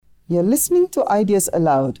You're listening to Ideas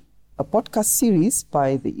Aloud, a podcast series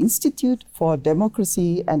by the Institute for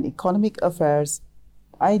Democracy and Economic Affairs,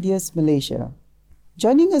 Ideas Malaysia.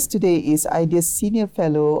 Joining us today is Ideas Senior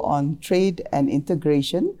Fellow on Trade and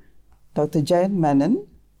Integration, Dr. Jayant Menon,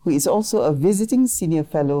 who is also a visiting Senior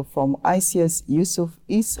Fellow from ISEAS Yusof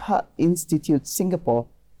Ishak Institute, Singapore.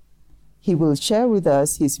 He will share with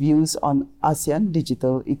us his views on ASEAN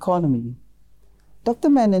digital economy.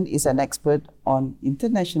 Dr. Menon is an expert on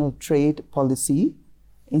international trade policy,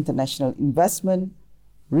 international investment,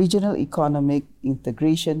 regional economic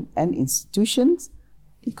integration and institutions,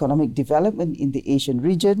 economic development in the Asian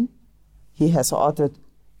region. He has authored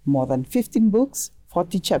more than 15 books,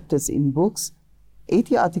 40 chapters in books,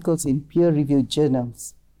 80 articles in peer-reviewed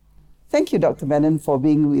journals. Thank you, Dr. Menon, for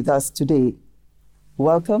being with us today.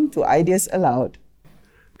 Welcome to Ideas Aloud.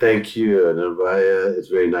 Thank you, Narbaya. It's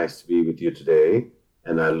very nice to be with you today,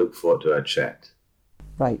 and I look forward to our chat.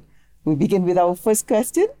 Right. We begin with our first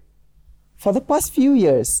question. For the past few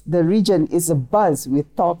years, the region is abuzz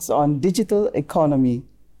with talks on digital economy.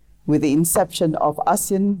 With the inception of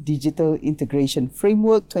ASEAN Digital Integration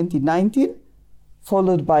Framework 2019,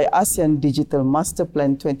 followed by ASEAN Digital Master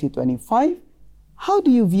Plan 2025, how do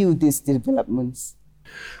you view these developments?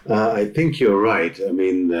 I think you're right. I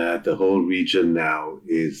mean, the whole region now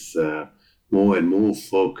is more and more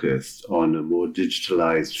focused on a more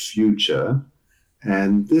digitalized future.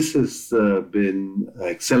 And this has been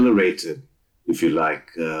accelerated, if you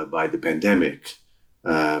like, by the pandemic,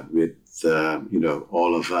 with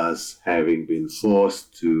all of us having been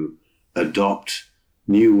forced to adopt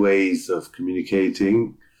new ways of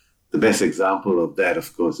communicating. The best example of that,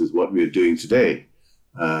 of course, is what we're doing today.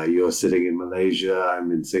 You're sitting in Malaysia,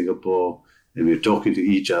 I'm in Singapore, and we're talking to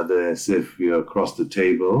each other as if we're across the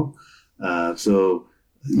table. So,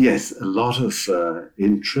 yes, a lot of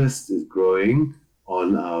interest is growing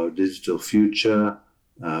on our digital future,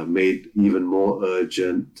 made even more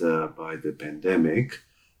urgent by the pandemic.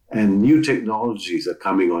 And new technologies are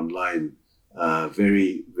coming online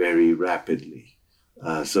very, very rapidly.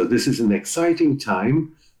 So this is an exciting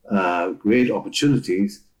time, great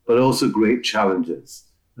opportunities, but also great challenges.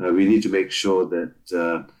 We need to make sure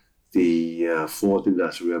that the Fourth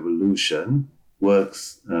Industrial Revolution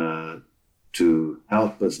works to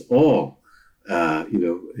help us all,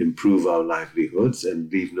 improve our livelihoods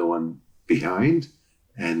and leave no one behind.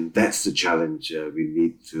 And that's the challenge we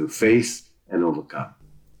need to face and overcome.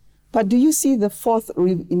 But do you see the Fourth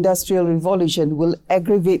Industrial Revolution will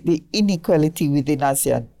aggravate the inequality within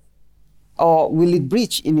ASEAN? Or will it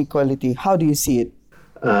breach inequality? How do you see it?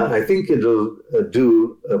 I think it'll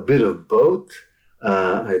do a bit of both.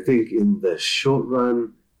 I think in the short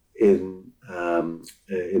run, in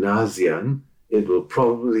ASEAN, it will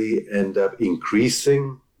probably end up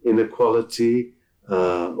increasing inequality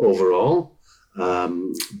overall.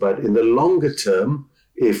 But in the longer term,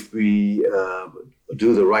 if we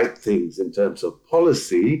do the right things in terms of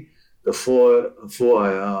policy, the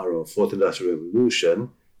 4IR or Fourth Industrial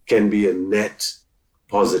Revolution can be a net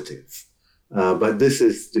positive. But this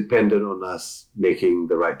is dependent on us making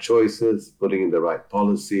the right choices, putting in the right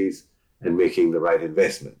policies, and making the right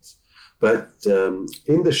investments. But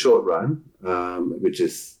in the short run, which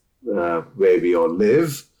is where we all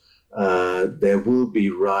live, there will be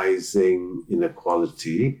rising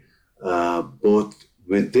inequality, both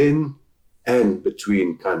within and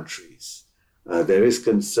between countries. There is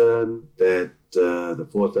concern that the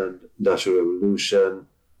Fourth Industrial Revolution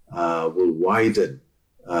will widen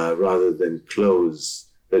rather than close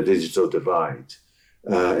the digital divide.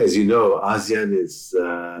 As you know, ASEAN is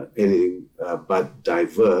anything but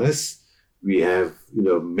diverse. We have,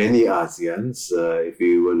 many ASEANs, if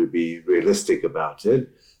you want to be realistic about it.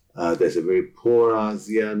 There's a very poor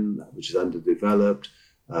ASEAN, which is underdeveloped,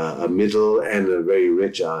 a middle and a very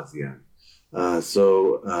rich ASEAN.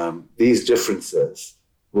 So these differences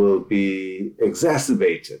will be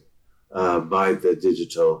exacerbated by the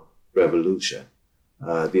digital revolution.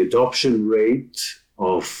 The adoption rate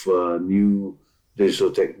of new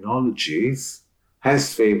digital technologies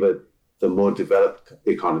has favored the more developed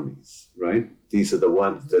economies, right? These are the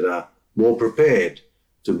ones that are more prepared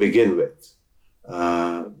to begin with.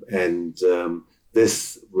 And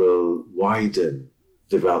this will widen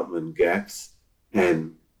development gaps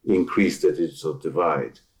and increase the digital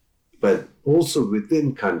divide. But also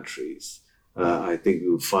within countries, I think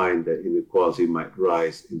you'll find that inequality might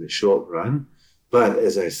rise in the short run. But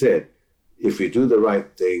as I said, if we do the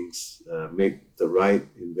right things, make the right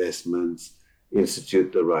investments,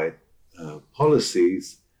 institute the right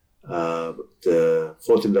policies, the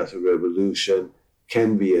Fourth Industrial Revolution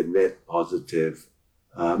can be a net positive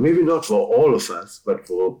Maybe not for all of us, but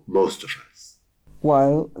for most of us.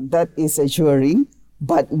 Well, that is assuring.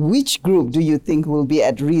 But which group do you think will be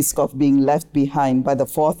at risk of being left behind by the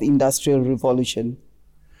fourth industrial revolution?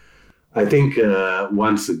 I think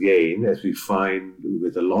once again, as we find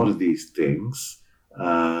with a lot of these things,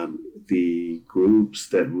 the groups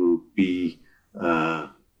that will be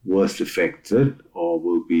worst affected or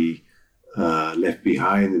will be left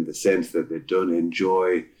behind in the sense that they don't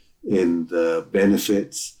enjoy in the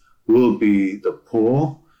benefits will be the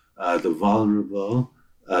poor, the vulnerable,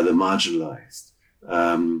 the marginalized.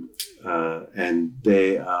 And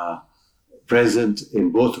they are present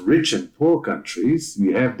in both rich and poor countries.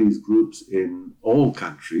 We have these groups in all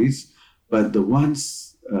countries, but the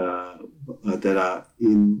ones that are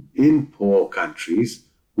in poor countries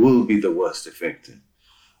will be the worst affected.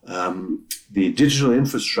 The digital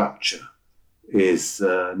infrastructure is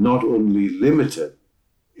not only limited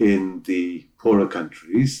in the poorer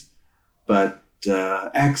countries, but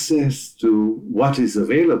access to what is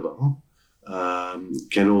available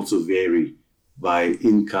can also vary by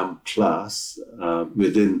income class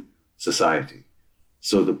within society.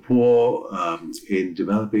 So the poor in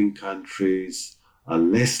developing countries are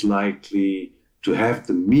less likely to have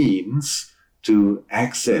the means to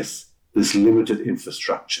access this limited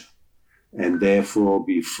infrastructure and therefore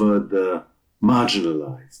be further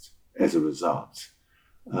marginalized as a result.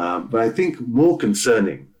 But I think more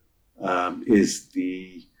concerning is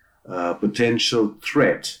the potential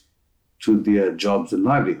threat to their jobs and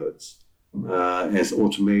livelihoods as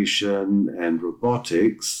automation and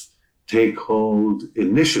robotics take hold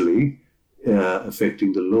initially,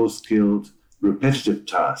 affecting the low-skilled, repetitive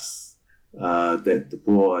tasks that the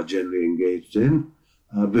poor are generally engaged in,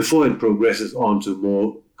 before it progresses on to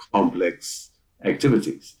more complex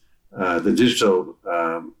activities. The digital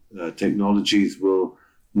technologies will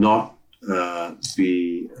not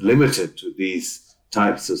be limited to these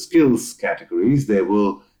types of skills categories. They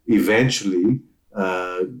will eventually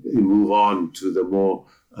move on to the more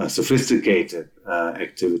sophisticated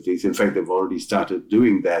activities. In fact, they've already started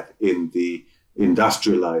doing that in the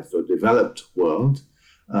industrialized or developed world.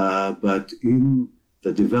 But in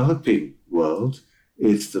the developing world,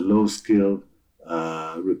 it's the low-skilled,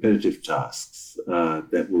 repetitive tasks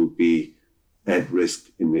that will be at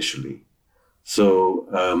risk initially. So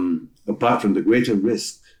apart from the greater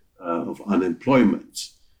risk of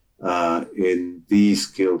unemployment in these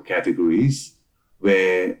skilled categories,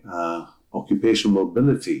 where occupational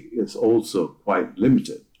mobility is also quite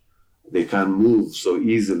limited, they can't move so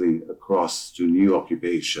easily across to new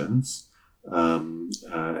occupations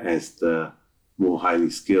as the more highly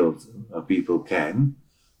skilled people can.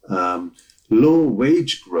 Low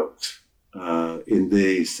wage growth in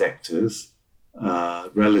these sectors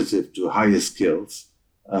relative to higher skills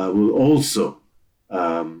will also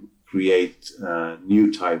create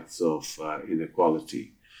new types of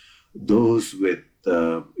inequality. Those with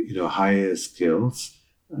higher skills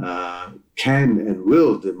can and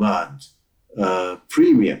will demand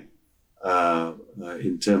premium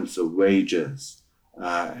in terms of wages,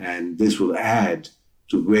 and this will add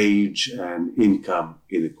to wage and income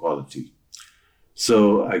inequality.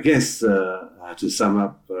 So I guess to sum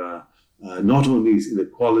up, not only is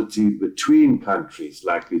inequality between countries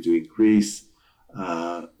likely to increase,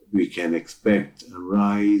 we can expect a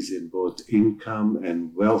rise in both income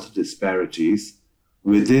and wealth disparities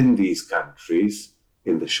within these countries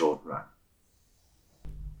in the short run.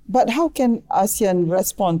 But how can ASEAN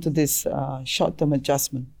respond to this short-term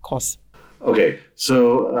adjustment cost? Okay,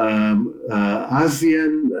 so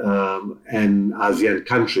ASEAN and ASEAN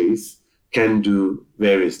countries can do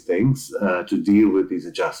various things to deal with these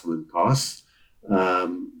adjustment costs.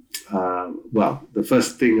 Well, the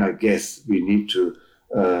first thing I guess we need to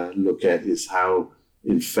look at is how,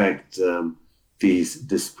 in fact, these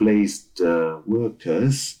displaced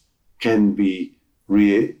workers can be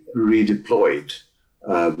redeployed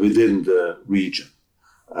within the region.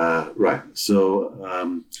 Right.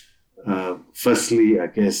 So, firstly, I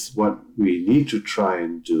guess what we need to try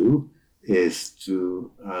and do is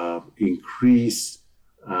to increase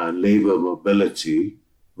labor mobility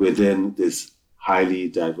within this highly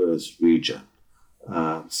diverse region.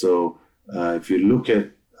 So if you look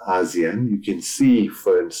at ASEAN, you can see,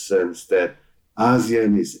 for instance, that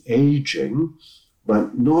ASEAN is aging,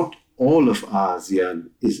 but not all of ASEAN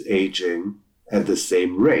is aging at the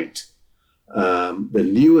same rate. The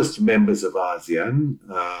newest members of ASEAN,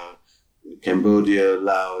 Cambodia,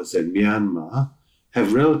 Laos, and Myanmar,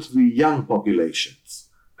 have relatively young populations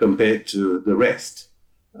compared to the rest.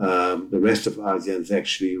 The rest of ASEAN is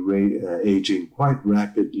actually aging quite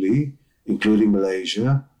rapidly, including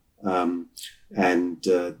Malaysia. and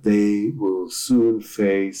they will soon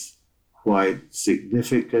face quite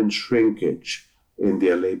significant shrinkage in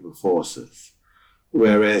their labor forces.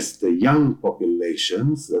 Whereas the young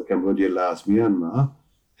populations, Cambodia, Laos, Myanmar,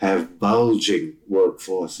 have bulging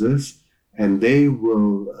workforces, and they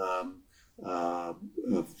will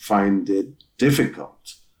find it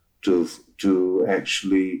difficult to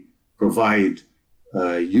actually provide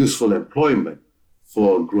useful employment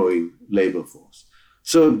for a growing labor force.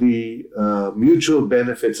 So the mutual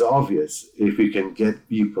benefits are obvious if we can get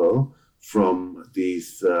people from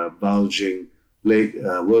these bulging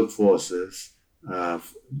workforces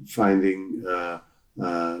finding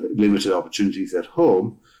limited opportunities at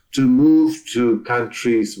home to move to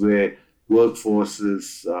countries where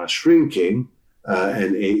workforces are shrinking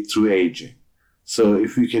through aging. So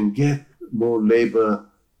if we can get more labor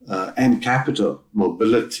and capital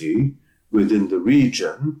mobility within the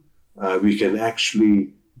region, we can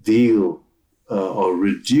actually deal or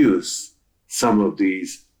reduce some of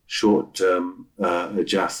these short-term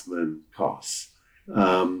adjustment costs.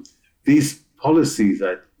 These policies,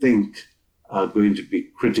 I think, are going to be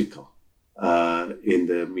critical in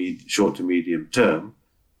the short to medium term,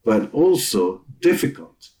 but also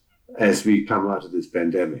difficult as we come out of this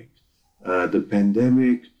pandemic. The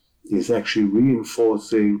pandemic is actually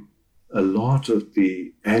reinforcing a lot of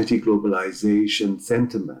the anti-globalization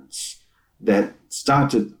sentiments that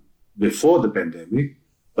started before the pandemic,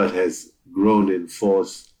 but has grown in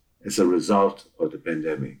force as a result of the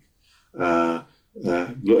pandemic.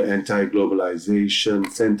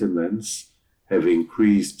 Anti-globalization sentiments have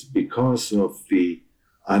increased because of the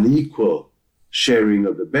unequal sharing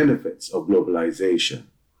of the benefits of globalization.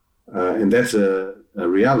 And that's a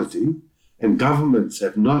reality. And governments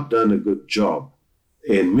have not done a good job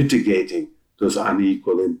in mitigating those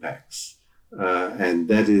unequal impacts. And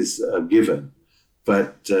that is a given.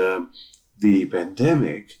 But the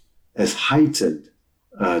pandemic has heightened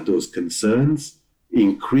those concerns,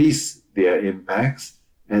 increased their impacts,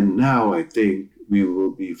 and now I think we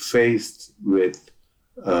will be faced with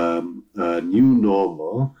a new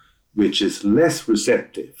normal, which is less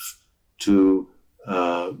receptive to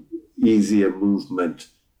easier movement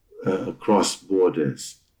across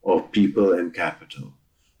borders of people and capital.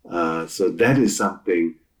 So that is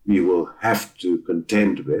something we will have to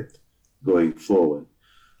contend with going forward.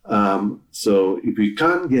 So if we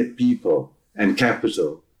can't get people and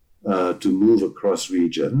capital to move across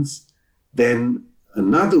regions, then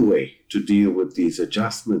another way to deal with these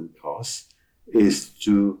adjustment costs is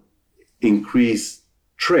to increase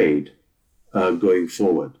trade going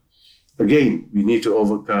forward. Again, we need to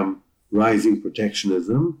overcome rising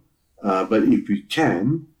protectionism, but if we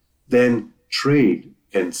can, then trade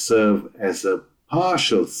can serve as a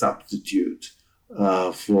partial substitute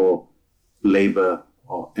for labor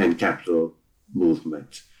and capital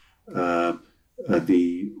movement.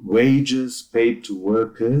 The wages paid to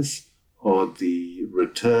workers or the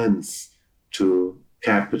returns to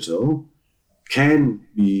capital can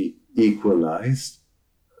be equalized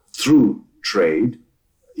through trade,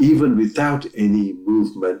 even without any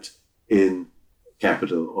movement in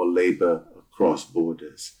capital or labor across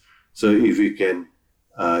borders. So if we can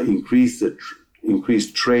increase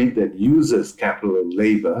trade that uses capital and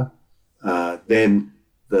labor, then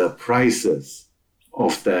the prices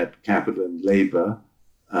of that capital and labor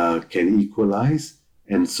can equalize,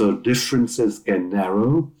 and so differences can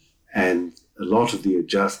narrow, and a lot of the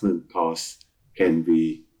adjustment costs can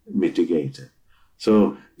be mitigated.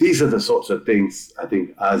 So these are the sorts of things I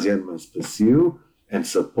think ASEAN must pursue and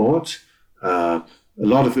support. A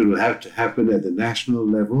lot of it will have to happen at the national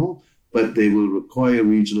level, but they will require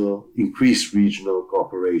increased regional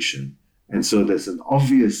cooperation. And so there's an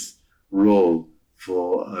obvious role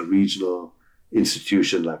for a regional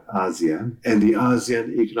institution like ASEAN and the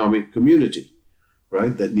ASEAN Economic Community,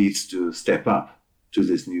 right, that needs to step up to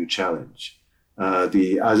this new challenge.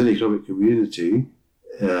 The ASEAN Economic Community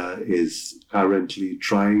is currently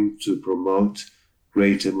trying to promote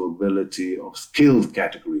greater mobility of skilled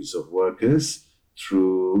categories of workers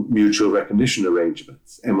through mutual recognition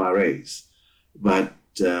arrangements, MRAs. But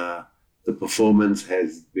the performance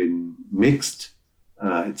has been mixed,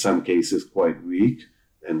 in some cases quite weak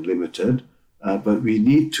and limited. But we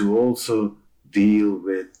need to also deal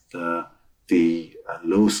with the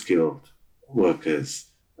low-skilled workers,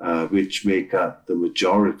 which make up the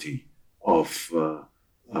majority of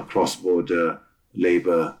cross-border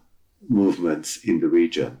labor movements in the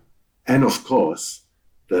region. And of course,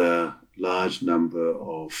 the large number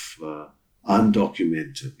of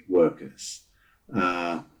undocumented workers.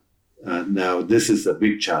 Now, this is a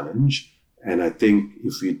big challenge. And I think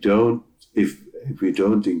if we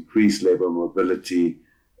don't increase labor mobility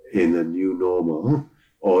in a new normal,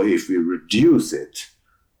 or if we reduce it,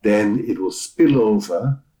 then it will spill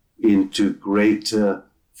over into greater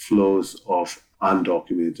flows of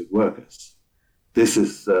undocumented workers. This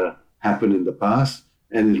has happened in the past,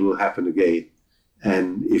 and it will happen again.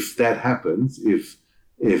 And if that happens, if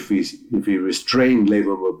we restrain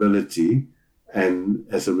labor mobility and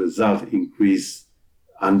as a result increase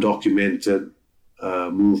undocumented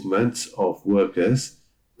movements of workers,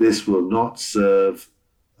 this will not serve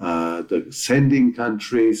the sending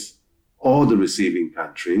countries or the receiving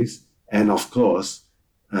countries, and of course,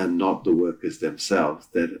 not the workers themselves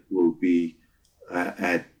that will be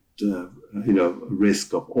at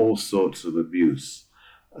risk of all sorts of abuse.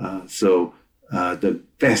 So the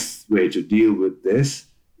best way to deal with this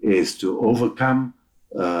is to overcome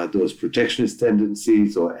those protectionist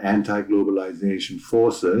tendencies or anti-globalization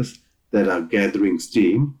forces that are gathering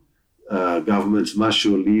steam. Governments must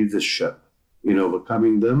show leadership in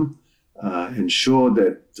overcoming them, ensure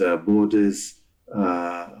that borders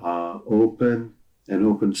are open and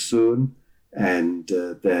open soon, and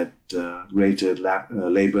that greater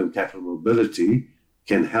labor and capital mobility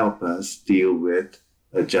can help us deal with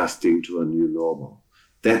adjusting to a new normal.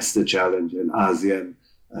 That's the challenge, and ASEAN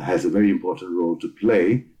has a very important role to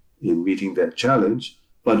play in meeting that challenge,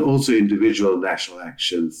 but also individual national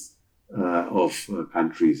actions of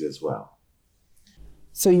countries as well.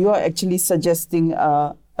 So you are actually suggesting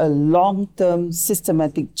a long-term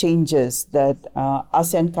systematic changes that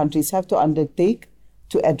ASEAN countries have to undertake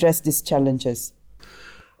to address these challenges?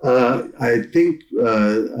 I think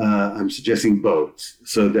I'm suggesting both.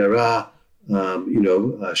 So there are,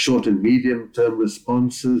 short and medium-term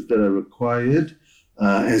responses that are required,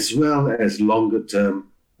 as well as longer-term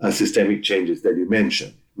systemic changes that you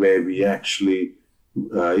mentioned, where we actually,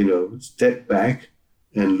 step back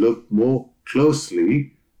and look more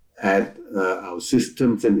closely at our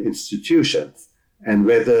systems and institutions and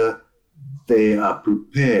whether they are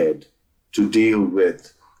prepared to deal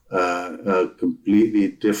with a completely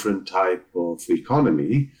different type of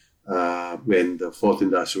economy when the Fourth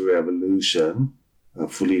Industrial Revolution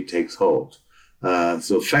fully takes hold.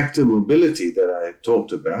 So factor mobility that I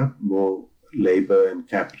talked about, more labor and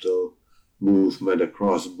capital movement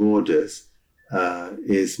across borders,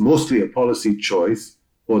 is mostly a policy choice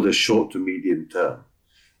for the short to medium term.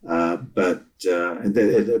 But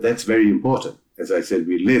that's very important. As I said,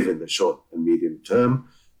 we live in the short and medium term,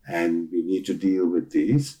 and we need to deal with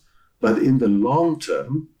these. But in the long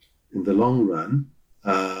term, in the long run,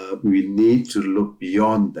 we need to look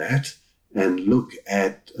beyond that and look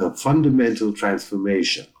at a fundamental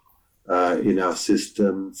transformation in our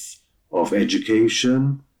systems of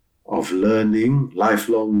education, of learning,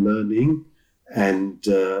 lifelong learning, and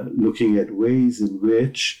looking at ways in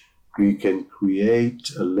which we can create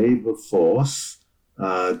a labor force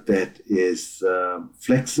that is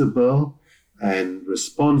flexible and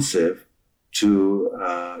responsive to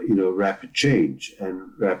rapid change and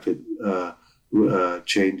rapid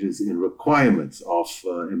changes in requirements of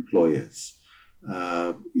employers.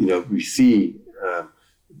 We see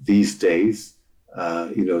these days,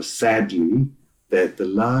 sadly, that the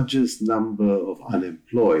largest number of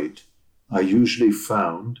unemployed are usually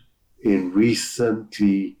found in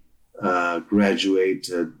recently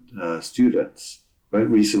graduated students, right?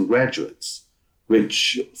 Recent graduates,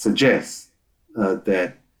 which suggests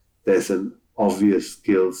that there's an obvious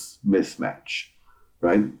skills mismatch,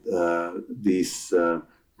 right? These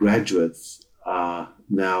graduates are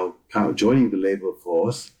now joining the labor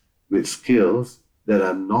force with skills that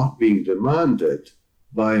are not being demanded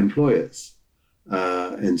by employers.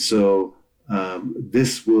 And so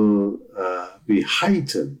this will be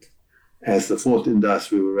heightened as the Fourth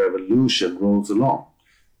Industrial Revolution rolls along,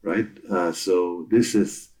 right? So this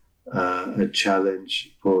is a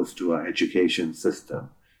challenge posed to our education system.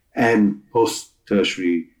 And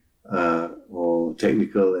post-tertiary or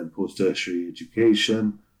technical and post-tertiary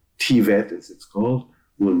education, TVET as it's called,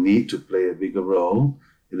 will need to play a bigger role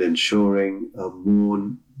in ensuring a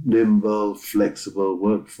more nimble, flexible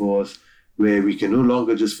workforce where we can no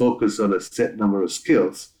longer just focus on a set number of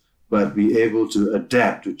skills, but be able to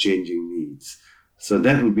adapt to changing needs. So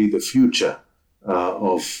that will be the future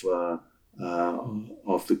of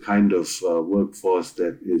the kind of workforce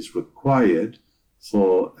that is required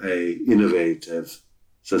for a innovative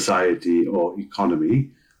society or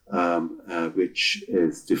economy, which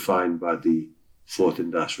is defined by the Fourth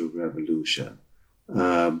Industrial Revolution.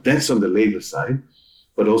 That's on the labor side,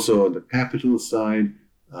 but also on the capital side,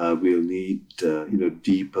 we'll need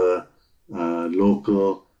deeper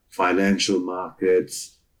local financial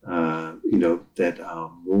markets, that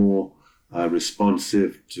are more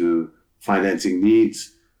responsive to financing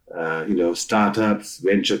needs, startups,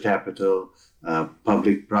 venture capital,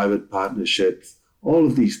 public-private partnerships. All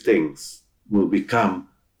of these things will become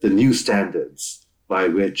the new standards by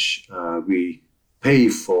which we pay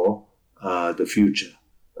for the future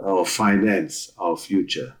or finance our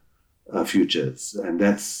futures. And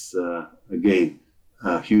that's, again,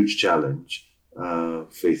 a huge challenge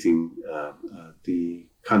facing the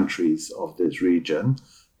countries of this region.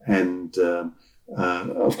 And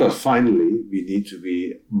of course, finally, we need to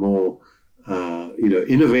be more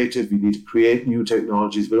innovative. We need to create new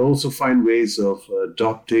technologies, but also find ways of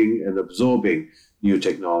adopting and absorbing new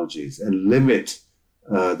technologies and limit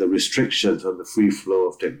the restrictions on the free flow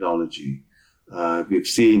of technology. We've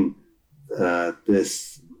seen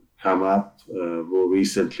this come up more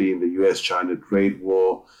recently in the US-China trade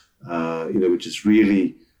war, which is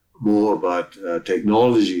really more about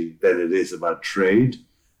technology than it is about trade,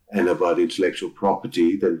 and about intellectual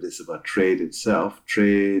property than it is about trade itself.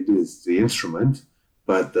 Trade is the instrument,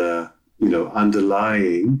 but the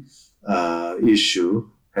underlying issue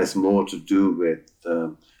has more to do with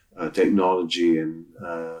technology and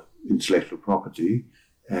intellectual property.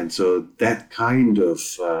 And so that kind of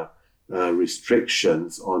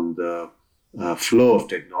restrictions on the flow of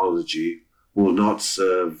technology will not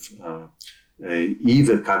serve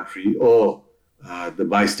either country or the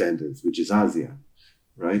bystanders, which is ASEAN,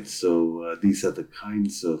 right? So these are the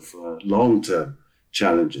kinds of long-term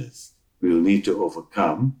challenges we will need to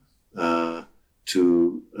overcome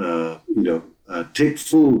to take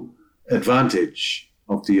full advantage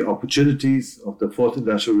of the opportunities of the Fourth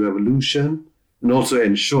Industrial Revolution, and also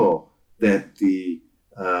ensure that the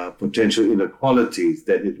potential inequalities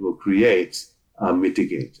that it will create are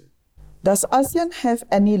mitigated. Does ASEAN have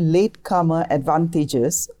any latecomer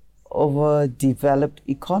advantages over developed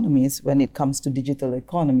economies when it comes to digital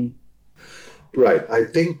economy? Right. I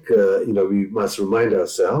think we must remind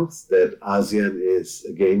ourselves that ASEAN is,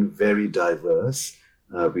 again, very diverse.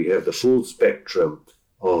 We have the full spectrum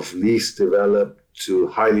of least developed to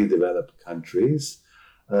highly developed countries.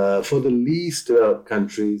 For the least developed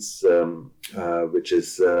countries, which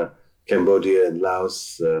is Cambodia and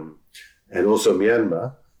Laos, and also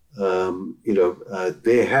Myanmar,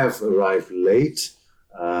 they have arrived late,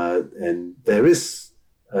 and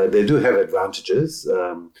they do have advantages,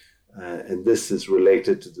 and this is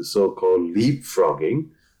related to the so-called leapfrogging,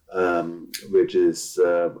 which is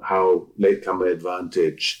how latecomer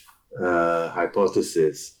advantage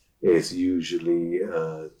hypothesis is usually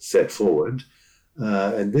set forward.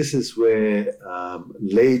 And this is where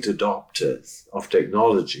late adopters of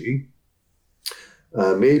technology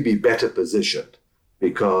may be better positioned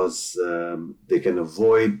because they can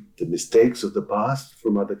avoid the mistakes of the past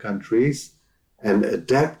from other countries and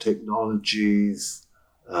adapt technologies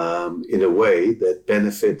in a way that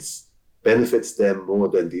benefits them more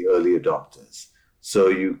than the early adopters. So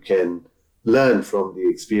you can learn from the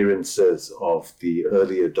experiences of the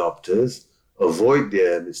early adopters, avoid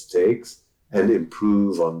their mistakes, and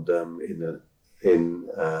improve on them in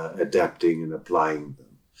adapting and applying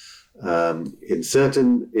them. In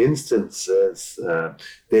certain instances,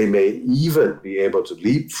 they may even be able to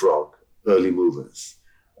leapfrog early movers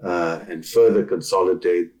and further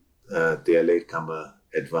consolidate their latecomer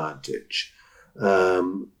advantage. Let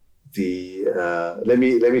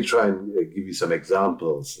me try and give you some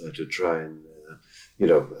examples to try and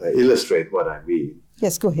illustrate what I mean.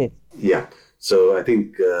 Yes, go ahead. Yeah. So I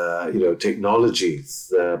think,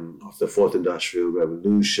 technologies of the Fourth Industrial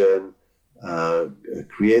Revolution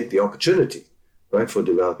create the opportunity, right, for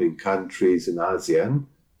developing countries in ASEAN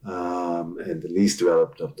and the least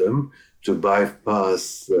developed of them to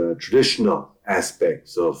bypass traditional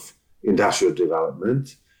aspects of industrial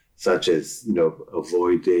development, such as,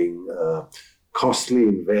 avoiding costly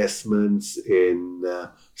investments in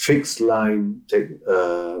fixed line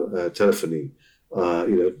telephony,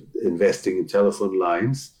 investing in telephone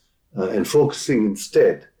lines and focusing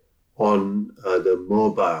instead on the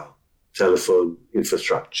mobile telephone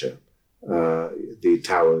infrastructure, the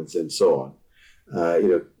towers and so on.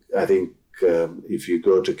 I think if you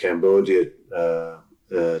go to Cambodia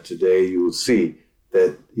today, you will see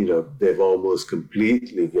that, they've almost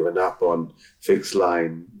completely given up on fixed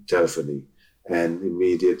line telephony and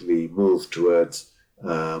immediately moved towards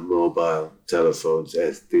mobile telephones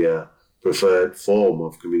as their preferred form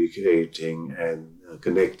of communicating and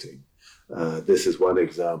connecting. This is one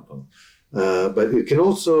example. But it can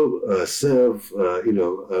also serve,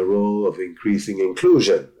 a role of increasing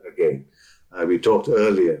inclusion again. We talked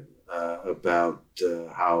earlier about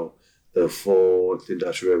how the Fourth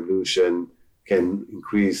Industrial Revolution can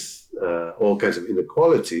increase all kinds of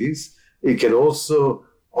inequalities, It can also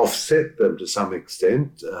offset them to some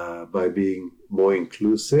extent by being more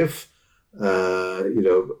inclusive.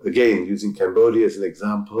 Again, using Cambodia as an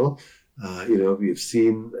example, we've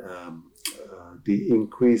seen the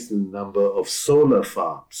increase in the number of solar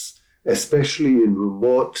farms, especially in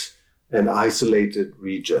remote and isolated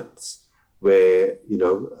regions, where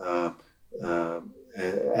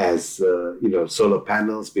as solar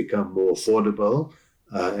panels become more affordable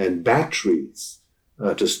and batteries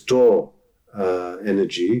to store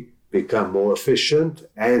energy become more efficient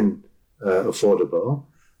and affordable,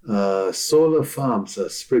 solar farms are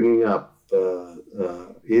springing up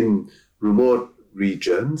in remote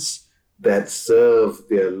regions that serve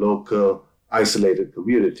their local isolated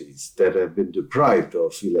communities that have been deprived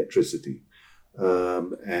of electricity.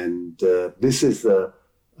 This is a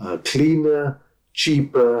cleaner,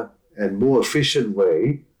 cheaper, and more efficient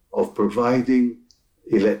way of providing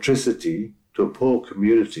electricity to poor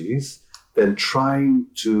communities than trying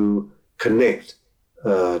to connect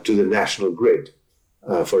to the national grid,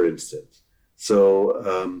 for instance.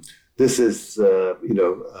 So this is,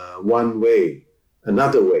 one way,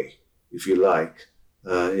 another way, if you like,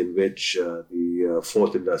 in which the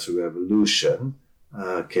Fourth Industrial Revolution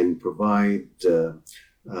can provide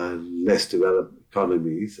less developed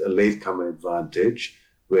economies a latecomer advantage,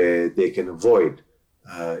 where they can avoid,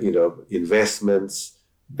 investments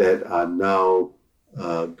that are now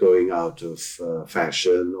going out of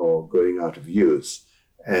fashion or going out of use,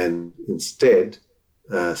 and instead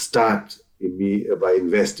start by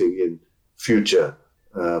investing in future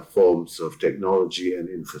forms of technology and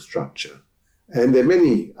infrastructure. And there are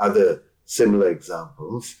many other similar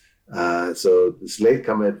examples. So this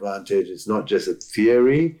latecomer advantage is not just a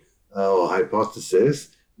theory or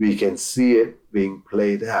hypothesis. We can see it being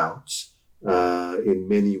played out in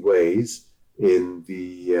many ways in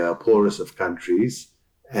the poorest of countries.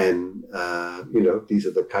 And, these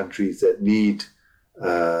are the countries that need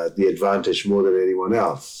the advantage more than anyone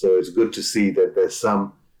else. So it's good to see that there's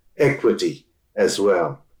some equity as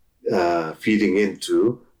well feeding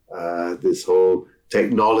into this whole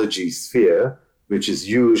technology sphere, which is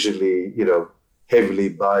usually, heavily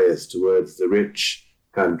biased towards the rich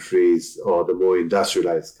countries or the more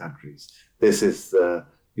industrialized countries. This is, to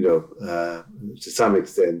some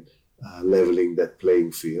extent, leveling that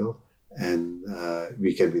playing field, and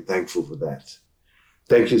we can be thankful for that.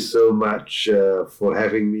 Thank you so much for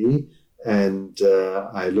having me, and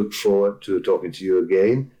I look forward to talking to you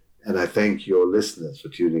again, and I thank your listeners for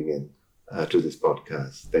tuning in to this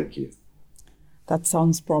podcast. Thank you. That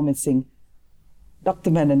sounds promising.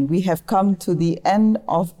 Dr. Menon, we have come to the end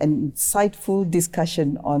of an insightful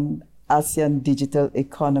discussion on ASEAN digital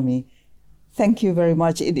economy. Thank you very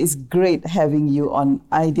much. It is great having you on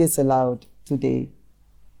Ideas Aloud today.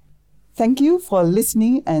 Thank you for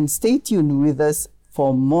listening, and stay tuned with us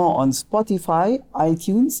for more on Spotify,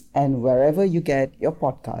 iTunes, and wherever you get your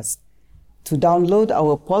podcast. To download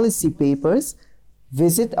our policy papers,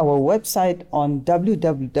 visit our website on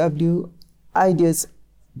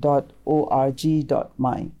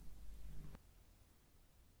www.ideas.org.my.